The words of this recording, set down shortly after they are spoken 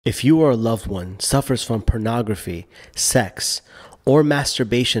If you or a loved one suffers from pornography, sex, or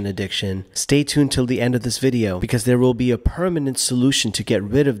masturbation addiction, stay tuned till the end of this video because there will be a permanent solution to get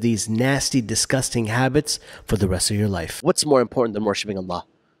rid of these nasty, disgusting habits for the rest of your life. What's more important than worshiping Allah?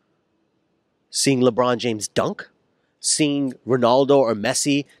 Seeing LeBron James dunk? Seeing Ronaldo or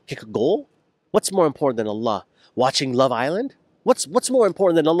Messi kick a goal? What's more important than Allah? Watching Love Island? What's more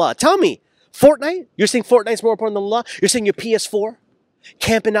important than Allah? Tell me. Fortnite? You're saying Fortnite's more important than Allah? You're saying your PS4?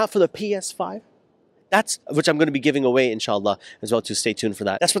 Camping out for the PS5? That's, which I'm going to be giving away, inshallah, as well, too. Stay tuned for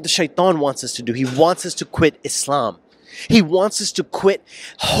that. That's what the shaitan wants us to do. He wants us to quit Islam. He wants us to quit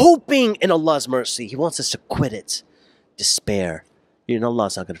hoping in Allah's mercy. He wants us to quit it. Despair. You know,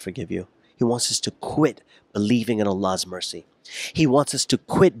 Allah's not going to forgive you. He wants us to quit believing in Allah's mercy. He wants us to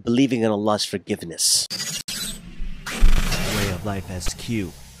quit believing in Allah's forgiveness.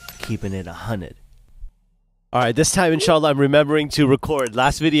 WAYOFLIFESQ. Keeping it 100. Alright, this time, inshallah, I'm remembering to record.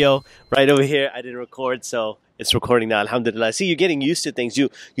 Last video, right over here, I didn't record, so it's recording now, alhamdulillah. See, you're getting used to things. You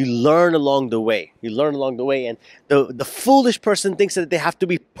learn along the way. You learn along the way, and the foolish person thinks that they have to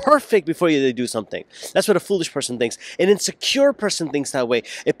be perfect before they do something. That's what a foolish person thinks. An insecure person thinks that way.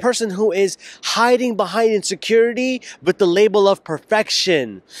 A person who is hiding behind insecurity with the label of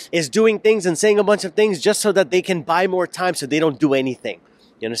perfection is doing things and saying a bunch of things just so that they can buy more time so they don't do anything.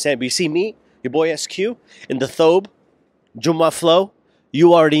 You understand? But you see me, your boy SQ, in the Thobe, Jumma flow.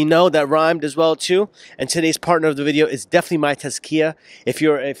 You already know that rhymed as well too. And today's partner of the video is definitely my tazkiyah.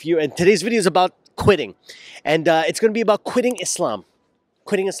 And today's video is about quitting. And it's going to be about quitting Islam.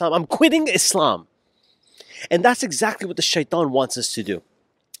 Quitting Islam. I'm quitting Islam. And that's exactly what the shaitan wants us to do.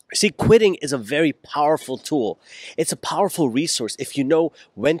 See, quitting is a very powerful tool. It's a powerful resource if you know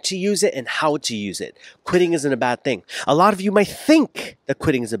when to use it and how to use it. Quitting isn't a bad thing. A lot of you might think that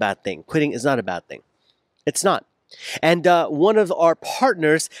quitting is a bad thing. Quitting is not a bad thing. It's not. And one of our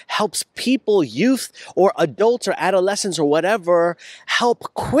partners helps people, youth or adults or adolescents or whatever,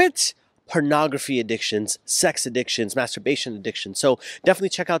 help quit pornography addictions, sex addictions, masturbation addictions. So definitely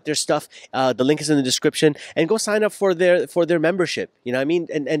check out their stuff. The link is in the description, and go sign up for their membership. You know what I mean?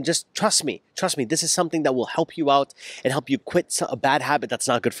 And just trust me. Trust me. This is something that will help you out and help you quit a bad habit that's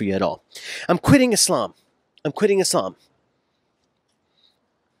not good for you at all. I'm quitting Islam. I'm quitting Islam.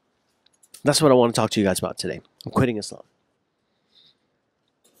 That's what I want to talk to you guys about today. I'm quitting Islam.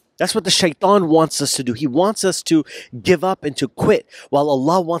 That's what the shaitan wants us to do. He wants us to give up and to quit, while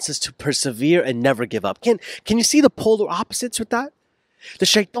Allah wants us to persevere and never give up. Can you see the polar opposites with that? The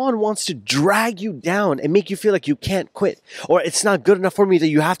shaitan wants to drag you down and make you feel like you can't quit, or it's not good enough for me that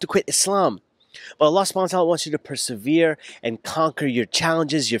you have to quit Islam. But Allah subhanahu wa ta'ala wants you to persevere and conquer your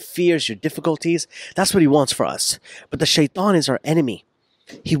challenges, your fears, your difficulties. That's what He wants for us. But the shaitan is our enemy.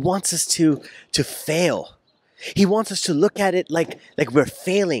 He wants us to fail. He wants us to look at it like we're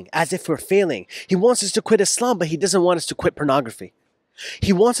failing, as if we're failing. He wants us to quit Islam, but he doesn't want us to quit pornography.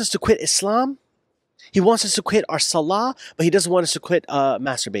 He wants us to quit Islam. He wants us to quit our salah, but he doesn't want us to quit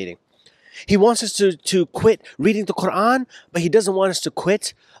masturbating. He wants us to quit reading the Quran, but he doesn't want us to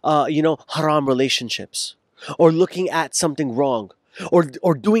quit, haram relationships, or looking at something wrong,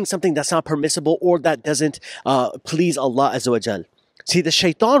 or doing something that's not permissible, or that doesn't please Allah Azza wa Jal. See, the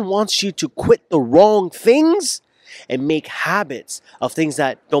shaitan wants you to quit the wrong things and make habits of things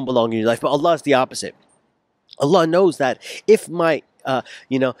that don't belong in your life. But Allah is the opposite. Allah knows that if my,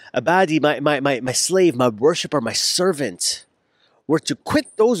 abadi, my slave, my worshiper, my servant, were to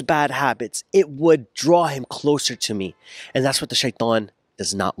quit those bad habits, it would draw him closer to me. And that's what the shaitan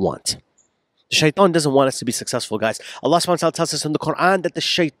does not want. The shaitan doesn't want us to be successful, guys. Allah subhanahu wa ta'ala tells us in the Quran that the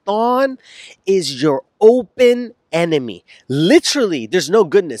shaitan is your open enemy. Literally, there's no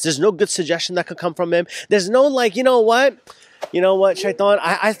goodness. There's no good suggestion that could come from him. There's no you know what, shaitan,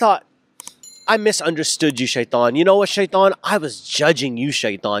 I thought I misunderstood you, shaitan. You know what, shaitan, I was judging you,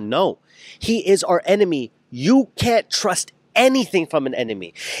 shaitan. No, he is our enemy. You can't trust anything from an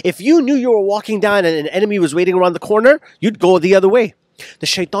enemy. If you knew you were walking down and an enemy was waiting around the corner, you'd go the other way. The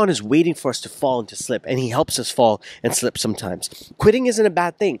shaitan is waiting for us to fall and to slip, and he helps us fall and slip sometimes. Quitting isn't a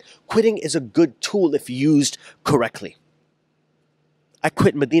bad thing. Quitting is a good tool if used correctly. I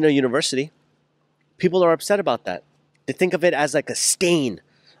quit Medina University. People are upset about that. They think of it as like a stain.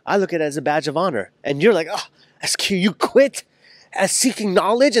 I look at it as a badge of honor. And you're like, oh, SQ, you quit as seeking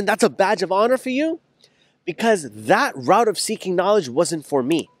knowledge, and that's a badge of honor for you? Because that route of seeking knowledge wasn't for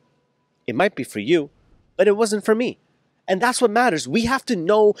me. It might be for you, but it wasn't for me. And that's what matters. We have to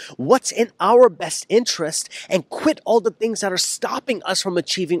know what's in our best interest and quit all the things that are stopping us from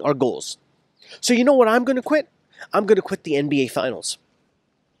achieving our goals. So you know what I'm going to quit? I'm going to quit the NBA Finals.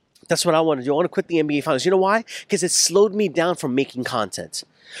 That's what I want to do. I want to quit the NBA Finals. You know why? Because it slowed me down from making content.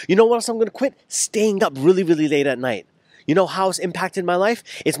 You know what else I'm going to quit? Staying up really, really late at night. You know how it's impacted my life?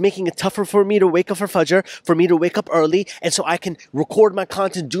 It's making it tougher for me to wake up for Fajr, for me to wake up early, and so I can record my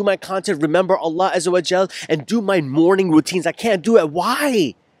content, do my content, remember Allah Azza wa Jal, and do my morning routines. I can't do it.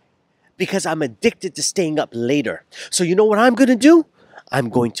 Why? Because I'm addicted to staying up later. So you know what I'm going to do? I'm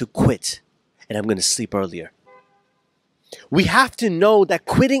going to quit, and I'm going to sleep earlier. We have to know that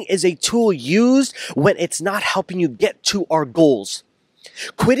quitting is a tool used when it's not helping you get to our goals.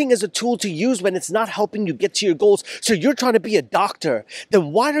 Quitting is a tool to use when it's not helping you get to your goals. So you're trying to be a doctor.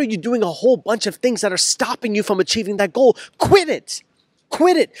 Then why are you doing a whole bunch of things that are stopping you from achieving that goal? Quit it.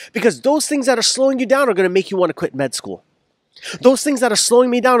 Quit it. Because those things that are slowing you down are going to make you want to quit med school. Those things that are slowing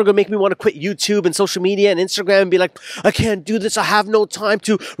me down are going to make me want to quit YouTube and social media and Instagram and be like, I can't do this. I have no time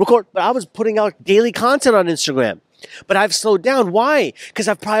to record. But I was putting out daily content on Instagram. But I've slowed down. Why? Because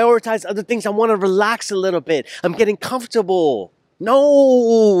I've prioritized other things. I want to relax a little bit. I'm getting comfortable.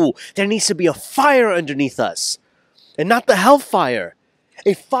 No, there needs to be a fire underneath us. And not the hellfire.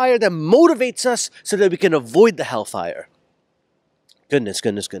 A fire that motivates us so that we can avoid the hellfire. Goodness,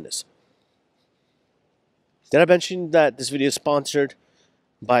 goodness, goodness. Did I mention that this video is sponsored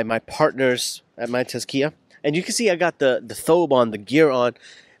by my partners at my Tazkiyah? And you can see I got the thobe on, the gear on.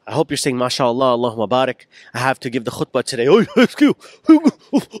 I hope you're saying, MashaAllah, Allahumma barak. I have to give the khutbah today.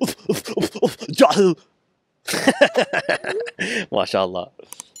 MashaAllah.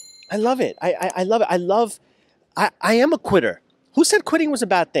 I love it. I love it. I am a quitter. Who said quitting was a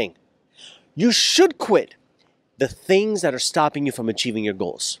bad thing? You should quit the things that are stopping you from achieving your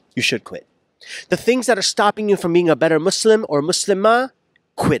goals. You should quit. The things that are stopping you from being a better Muslim or Muslimah,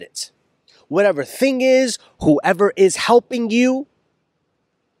 quit it. Whatever thing is, whoever is helping you,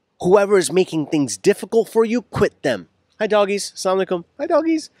 whoever is making things difficult for you, quit them. Hi doggies. Assalamu alaikum. Hi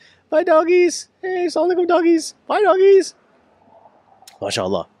doggies. Bye doggies. Hey, assalamu alaikum doggies. Bye doggies.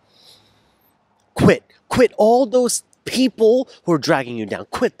 MashaAllah. Quit. Quit all those people who are dragging you down.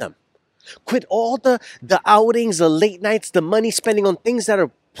 Quit them. Quit all the outings, the late nights, the money spending on things that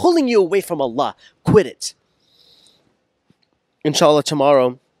are pulling you away from Allah. Quit it. Inshallah,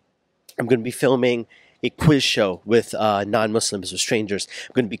 tomorrow I'm going to be filming a quiz show with non-Muslims or strangers.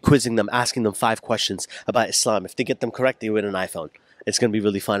 I'm going to be quizzing them, asking them 5 questions about Islam. If they get them correct, they win an iPhone. It's going to be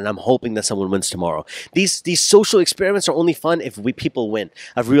really fun, and I'm hoping that someone wins tomorrow. These social experiments are only fun if people win.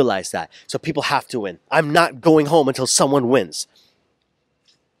 I've realized that. So people have to win. I'm not going home until someone wins.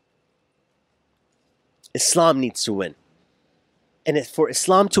 Islam needs to win. And for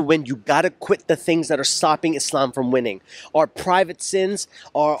Islam to win, you got to quit the things that are stopping Islam from winning. Our private sins,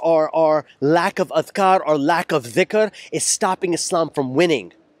 our lack of adhkar, our lack of dhikr is stopping Islam from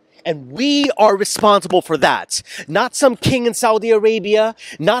winning. And we are responsible for that. Not some king in Saudi Arabia,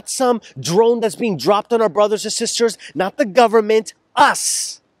 not some drone that's being dropped on our brothers and sisters, not the government,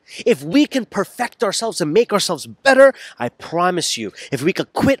 us. If we can perfect ourselves and make ourselves better, I promise you, if we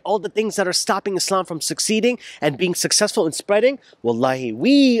could quit all the things that are stopping Islam from succeeding and being successful in spreading, wallahi,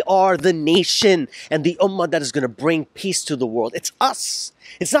 we are the nation and the ummah that is going to bring peace to the world. It's us.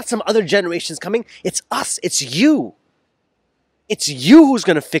 It's not some other generations coming. It's us. It's you. It's you who's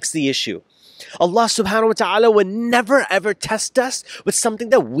going to fix the issue. Allah subhanahu wa ta'ala will never ever test us with something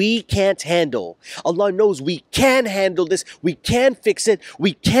that we can't handle. Allah knows we can handle this. We can fix it.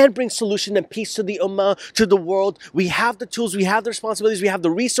 We can bring solution and peace to the ummah, to the world. We have the tools. We have the responsibilities. We have the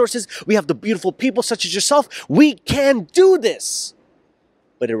resources. We have the beautiful people such as yourself. We can do this.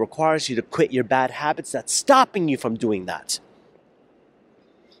 But it requires you to quit your bad habits that's stopping you from doing that.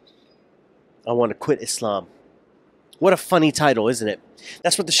 I want to quit Islam. What a funny title, isn't it?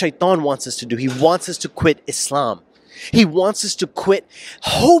 That's what the shaitan wants us to do. He wants us to quit Islam. He wants us to quit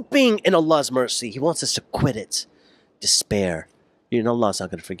hoping in Allah's mercy. He wants us to quit it. Despair. You know Allah's not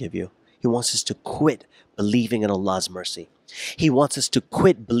going to forgive you. He wants us to quit believing in Allah's mercy. He wants us to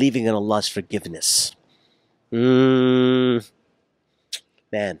quit believing in Allah's forgiveness. Man.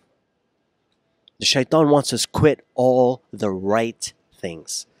 The shaitan wants us to quit all the right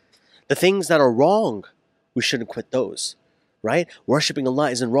things. The things that are wrong, we shouldn't quit those. Right? Worshipping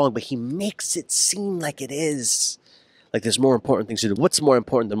Allah isn't wrong, but He makes it seem like it is. Like there's more important things to do. What's more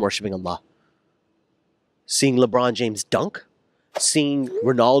important than worshipping Allah? Seeing LeBron James dunk? Seeing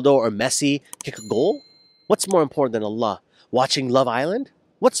Ronaldo or Messi kick a goal? What's more important than Allah? Watching Love Island?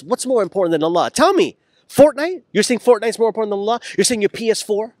 What's more important than Allah? Tell me. Fortnite? You're saying Fortnite's more important than Allah? You're saying your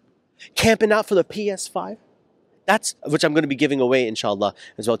PS4? Camping out for the PS5? That's, which I'm going to be giving away, inshallah,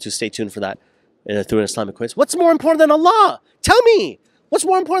 as well, too. Stay tuned for that. Through an Islamic quiz. What's more important than Allah? Tell me. What's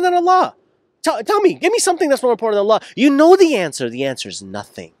more important than Allah? Tell me. Give me something that's more important than Allah. You know the answer. The answer is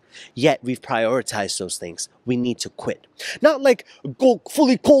nothing. Yet we've prioritized those things. We need to quit. Not like go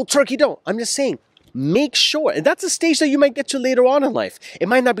fully cold turkey, don't. I'm just saying, make sure. And that's a stage that you might get to later on in life. It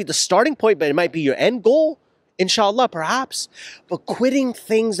might not be the starting point, but it might be your end goal. Inshallah, perhaps. But quitting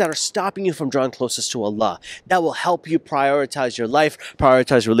things that are stopping you from drawing closest to Allah, that will help you prioritize your life,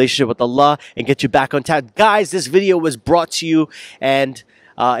 prioritize relationship with Allah, and get you back on track. Guys, this video was brought to you and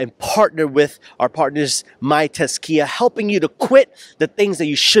partner with our partners, My Tazkiyah, helping you to quit the things that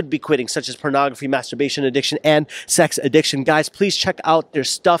you should be quitting, such as pornography, masturbation addiction, and sex addiction. Guys, please check out their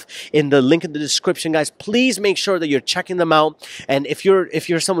stuff in the link in the description. Guys, please make sure that you're checking them out. And if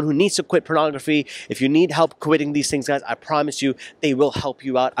you're someone who needs to quit pornography, if you need help quitting these things, guys, I promise you they will help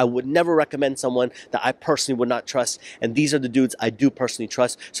you out. I would never recommend someone that I personally would not trust. And these are the dudes I do personally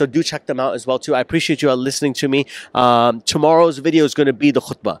trust. So do check them out as well too. I appreciate you all listening to me. Tomorrow's video is going to be the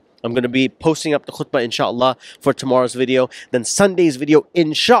khutbah. I'm going to be posting up the khutbah, inshallah, for tomorrow's video. Then Sunday's video,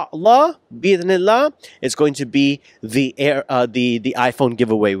 inshallah, bi'idhnillah, is going to be the iPhone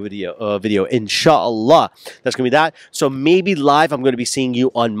giveaway video, inshallah. That's going to be that. So maybe live, I'm going to be seeing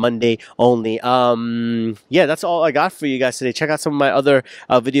you on Monday only. Yeah, that's all I got for you guys today. Check out some of my other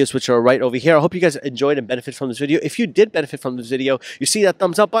videos, which are right over here. I hope you guys enjoyed and benefit from this video. If you did benefit from this video, you see that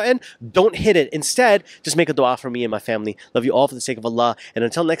thumbs up button, don't hit it. Instead, just make a dua for me and my family. Love you all for the sake of Allah. And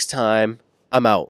until next time, I'm out.